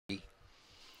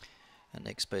And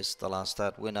next best, the last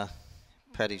start winner,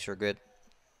 Paddy's Regret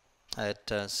at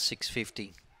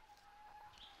 6.50.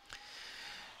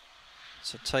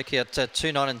 So take out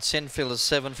 2, 9 and 10, field of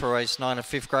 7 for race 9 of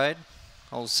 5th grade.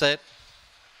 All set.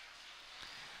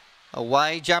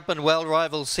 Away, jumping well,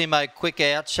 Rival Simo, quick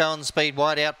out, showing speed,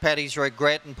 wide out, Paddy's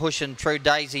Regret, and pushing through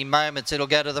Daisy Moments. It'll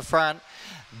go to the front.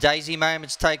 Daisy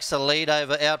Moments takes the lead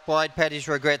over out wide, Paddy's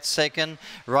Regret second,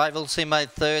 Rival Simo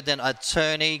third, then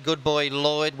Attorney, Good Boy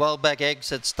Lloyd, well back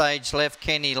exit stage left,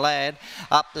 Kenny Ladd,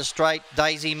 up the straight,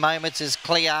 Daisy Moments is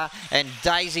clear, and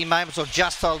Daisy Moments will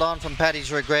just hold on from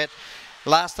Paddy's Regret.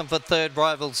 Last and for third,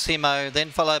 Rival Simo, then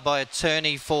followed by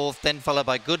Attorney fourth, then followed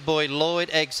by Good Boy Lloyd,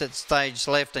 exit stage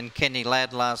left, and Kenny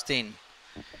Ladd last in.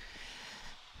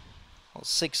 Well,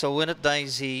 6 will win it,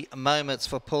 Daisy Moments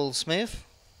for Paul Smith.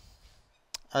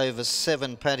 Over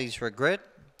 7, Paddy's Regret,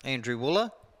 Andrew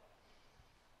Wooler.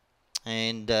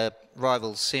 And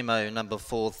Rival Simo, number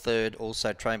 4, third,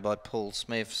 also trained by Paul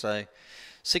Smith. So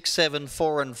 6, 7,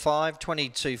 4 and 5,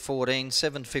 22, 14,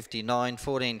 759,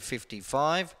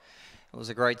 1455. It was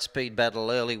a great speed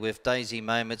battle early with Daisy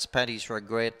Moments, Paddy's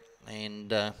Regret,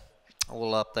 and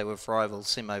all up they were Rival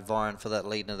Simo vying for that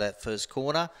lead into that first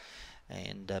corner.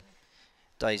 And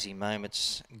Daisy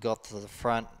Moments got to the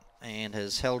front and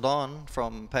has held on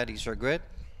from Paddy's Regret,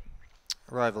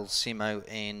 Rival Simo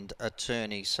and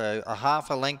Attorney. So a half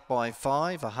a length by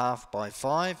 5, a half by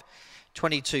 5,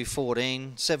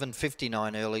 22.14,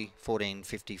 7.59 early,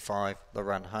 14.55 the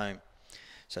run home.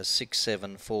 So 6,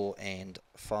 7, 4 and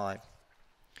 5.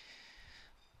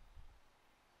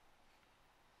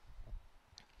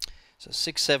 So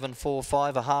 6, 7, 4,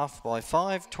 5, a half by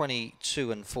 5,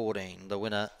 22 and 14. The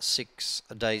winner, 6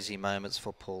 Daisy Moments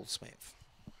for Paul Smith.